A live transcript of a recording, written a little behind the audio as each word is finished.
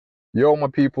Yo, my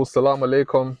people, salam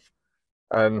alaikum,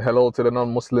 and hello to the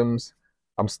non-Muslims.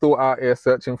 I'm still out here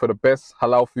searching for the best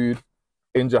halal food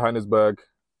in Johannesburg,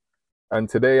 and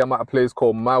today I'm at a place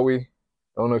called Maui.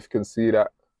 I don't know if you can see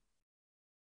that.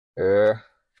 Yeah,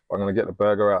 I'm gonna get the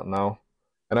burger out now.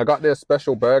 And I got their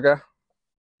special burger.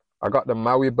 I got the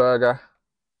Maui Burger.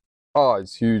 Oh,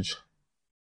 it's huge.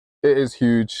 It is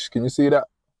huge. Can you see that?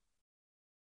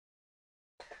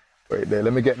 Right there.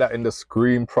 Let me get that in the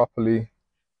screen properly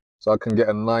so I can get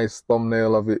a nice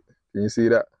thumbnail of it. Can you see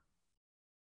that?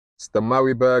 It's the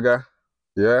Maui Burger.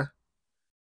 Yeah.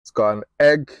 It's got an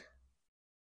egg.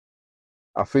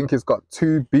 I think it's got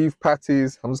 2 beef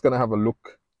patties. I'm just gonna have a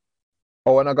look.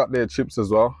 Oh, and I got their chips as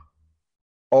well.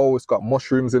 Oh, it's got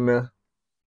mushrooms in there.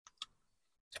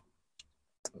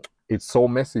 It's so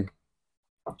messy,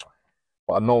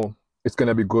 but I know it's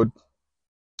gonna be good.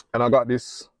 And I got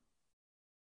this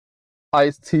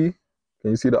iced tea. Can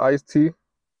you see the iced tea?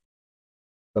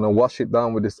 Gonna wash it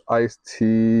down with this iced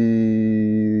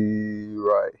tea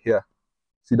right here.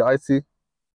 See the iced tea?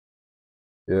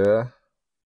 Yeah.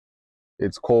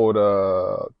 It's called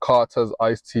Carter's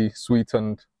iced tea,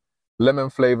 sweetened lemon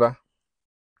flavor.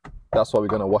 That's what we're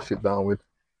gonna wash it down with.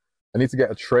 I need to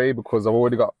get a tray because I've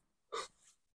already got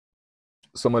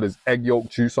some of this egg yolk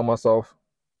juice on myself.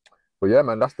 But yeah,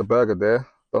 man, that's the burger there.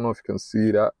 Don't know if you can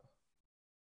see that.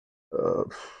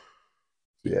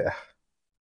 Yeah.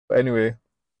 But anyway,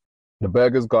 the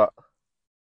burger's got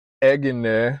egg in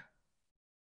there.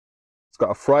 It's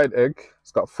got a fried egg.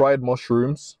 It's got fried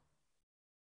mushrooms.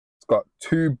 It's got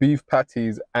 2 beef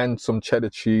patties and some cheddar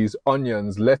cheese,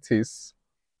 onions, lettuce,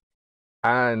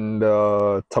 and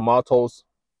tomatoes.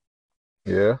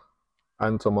 Yeah,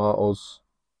 and tomatoes.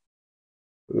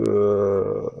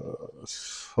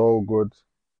 So good.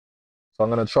 So I'm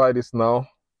gonna try this now.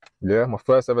 Yeah, my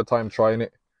first ever time trying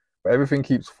it. But everything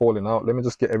keeps falling out. Let me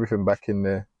just get everything back in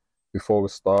there before we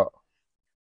start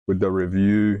with the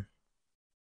review.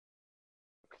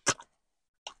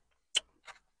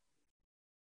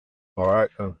 All right.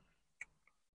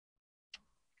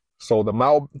 So the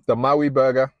Maui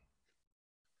Burger.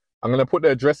 I'm gonna put the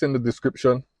address in the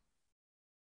description,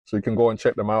 so you can go and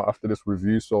check them out after this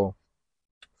review. So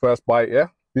first bite, yeah.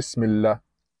 Bismillah.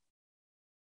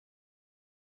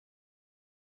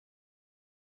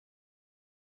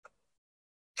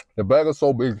 The burger's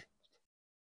so big.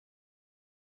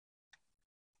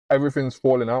 Everything's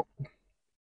falling out.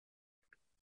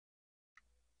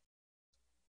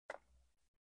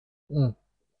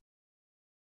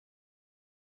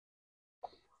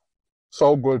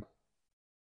 So good.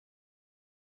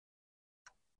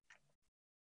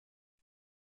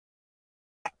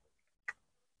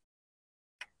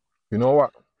 You know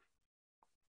what?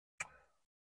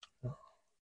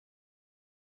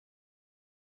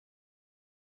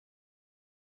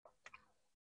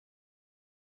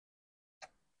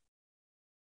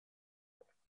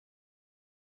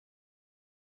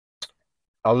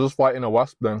 I was just fighting a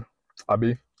wasp then. A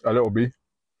little bee.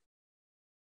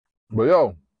 But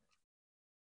yo,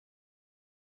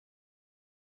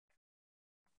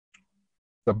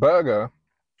 the burger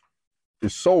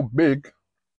is so big.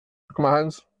 Look at my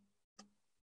hands.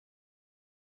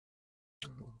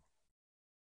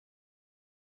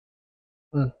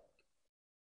 Mm.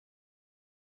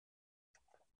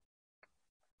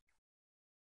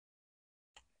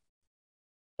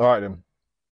 All right then.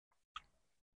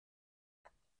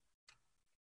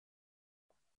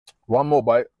 One more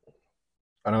bite,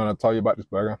 and I'm gonna tell you about this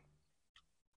burger.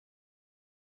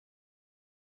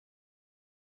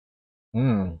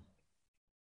 Did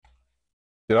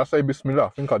I say Bismillah? I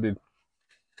think I did.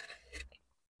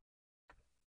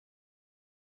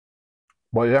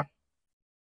 But yeah.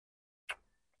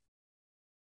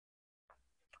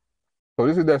 So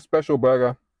this is their special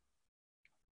burger.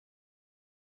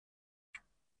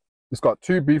 It's got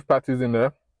 2 beef patties in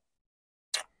there.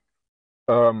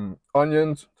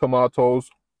 Onions, tomatoes,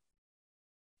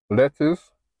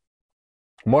 lettuce,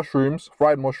 mushrooms,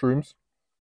 fried mushrooms,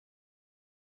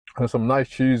 and some nice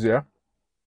cheese, yeah.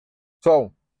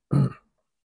 So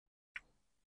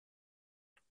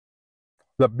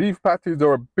the beef patties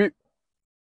are a bit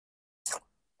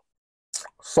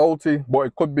salty, but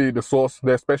it could be the sauce,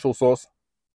 their special sauce.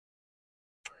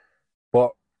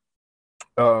 But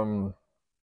yeah,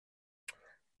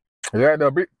 they're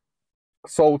a bit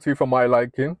salty for my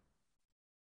liking,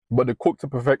 but they cook to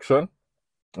perfection.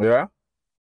 Yeah.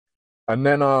 And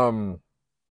then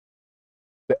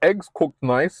the eggs cooked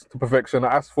nice to perfection.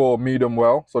 I asked for medium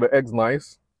well, so the eggs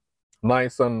nice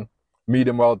and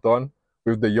medium well done,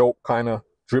 with the yolk kind of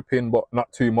dripping but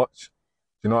not too much.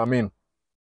 You know what I mean?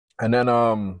 And then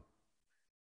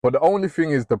But the only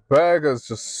thing is the burger is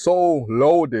just so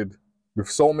loaded with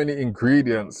so many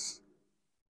ingredients.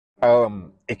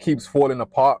 It keeps falling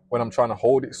apart when I'm trying to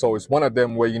hold it. So it's one of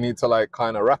them where you need to like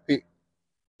kind of wrap it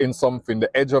in something,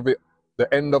 the edge of it,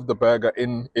 the end of the burger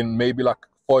in maybe like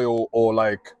foil or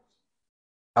like,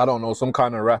 I don't know, some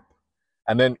kind of wrap,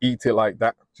 and then eat it like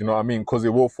that. Do you know what I mean? Because it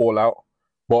will fall out.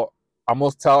 But I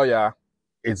must tell ya,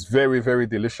 it's very, very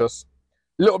delicious.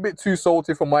 A little bit too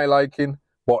salty for my liking,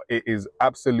 but it is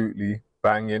absolutely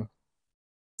banging.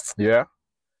 Yeah,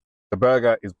 the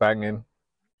burger is banging.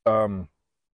 The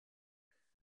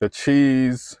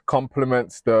cheese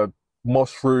complements the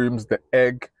mushrooms, the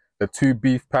egg, the 2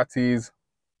 beef patties.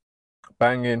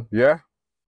 Banging, yeah.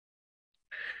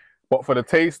 But for the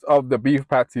taste of the beef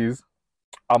patties,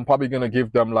 I'm probably gonna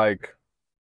give them like,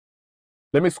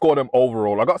 let me score them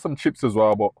overall. I got some chips as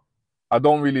well, but I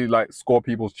don't really like score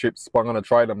people's chips, but I'm gonna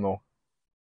try them though.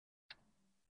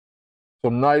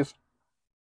 Some nice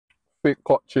thick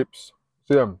cut chips.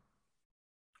 See them?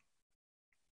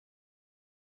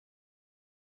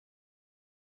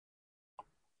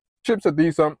 Chips are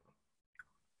decent.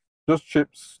 Just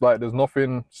chips, like there's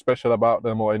nothing special about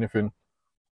them or anything.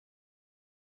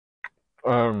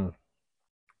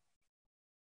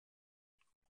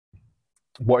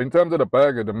 But in terms of the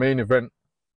burger, the main event,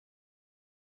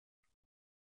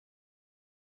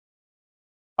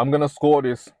 I'm gonna score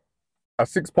this a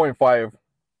 6.5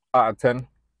 out of 10.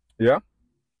 Yeah.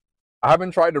 I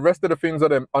haven't tried the rest of the things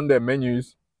on their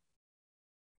menus.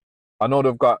 I know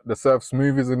they've got the surf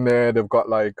smoothies in there. They've got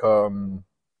like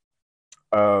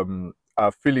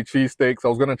Philly cheesesteaks. I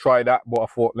was gonna try that, but I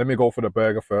thought let me go for the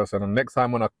burger first. And the next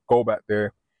time when I go back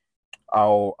there,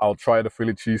 I'll try the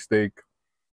Philly cheesesteak.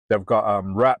 They've got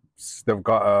wraps. They've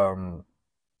got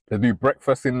they do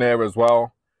breakfast in there as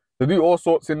well. They do all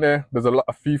sorts in there. There's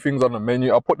a few things on the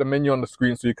menu. I'll put the menu on the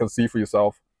screen so you can see for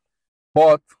yourself.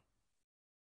 But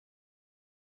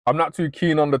I'm not too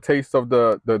keen on the taste of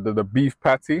the beef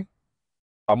patty.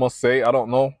 I must say, I don't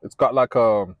know. It's got like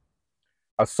a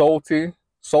salty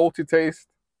taste,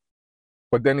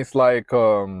 but then it's like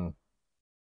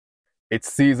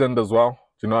it's seasoned as well.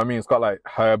 Do you know what I mean? It's got like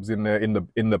herbs in there in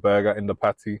the burger, in the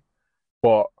patty.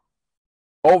 But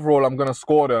overall, I'm gonna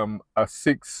score them a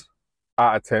 6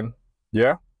 out of 10.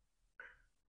 Yeah.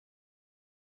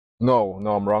 No,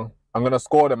 I'm wrong. I'm gonna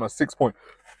score them a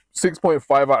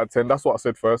 6.5 out of 10. That's what I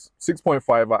said first.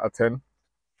 6.5 out of 10.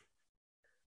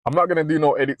 I'm not gonna do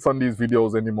no edits on these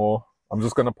videos anymore. I'm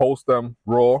just gonna post them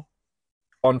raw,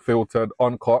 unfiltered,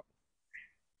 uncut,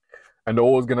 and they're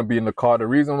always gonna be in the car. The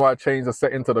reason why I changed the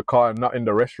setting to the car and not in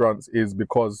the restaurants is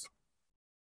because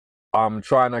I'm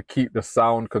trying to keep the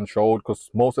sound controlled, because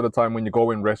most of the time when you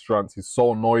go in restaurants, it's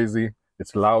so noisy,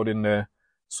 it's loud in there.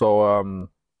 So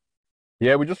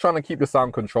yeah, we're just trying to keep the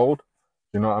sound controlled.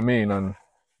 You know what I mean? And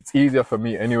it's easier for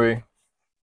me anyway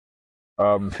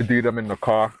to do them in the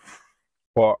car.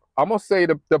 But I must say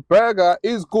the burger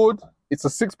is good. It's a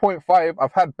 6.5.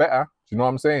 I've had better. Do you know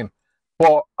what I'm saying?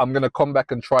 But I'm gonna come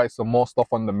back and try some more stuff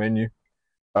on the menu.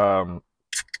 Let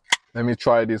me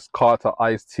try this Carter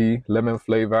iced tea, lemon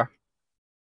flavor.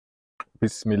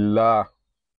 Bismillah.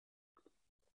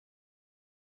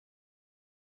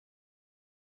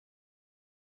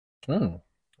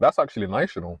 That's actually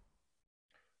nice, you know.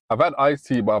 I've had iced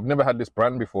tea, but I've never had this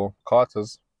brand before.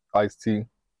 Carter's iced tea.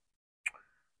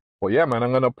 But yeah, man,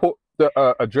 I'm gonna put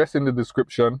the address in the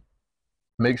description.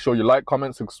 Make sure you like,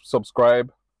 comment,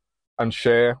 subscribe, and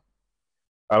share.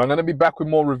 And I'm gonna be back with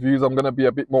more reviews. I'm gonna be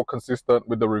a bit more consistent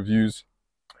with the reviews.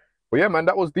 But yeah, man,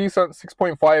 that was decent.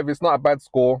 6.5. It's not a bad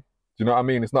score. Do you know what I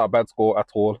mean? It's not a bad score at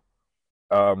all.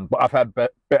 But I've had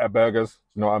better burgers. Do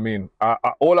you know what I mean?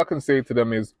 All I can say to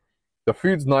them is the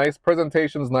food's nice,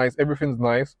 presentation's nice, everything's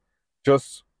nice.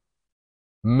 Just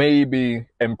maybe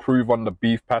improve on the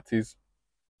beef patties.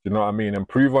 Do you know what I mean?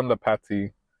 Improve on the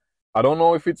patty. I don't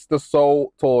know if it's the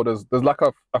salt or there's like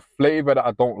a flavor that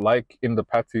I don't like in the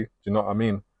patty. Do you know what I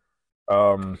mean?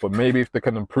 But maybe if they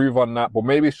can improve on that, but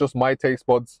maybe it's just my taste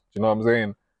buds. Do you know what I'm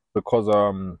saying? Because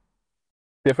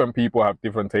different people have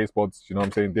different taste buds. You know what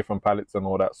I'm saying? Different palates and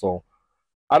all that. So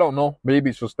I don't know. Maybe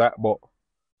it's just that. But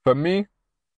for me,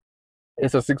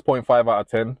 it's a 6.5 out of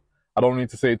 10. I don't need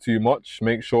to say too much.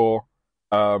 Make sure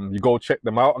you go check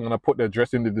them out. I'm gonna put the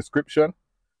address in the description.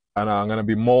 And I'm going to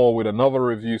be more with another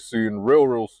review soon,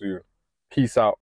 real soon. Peace out.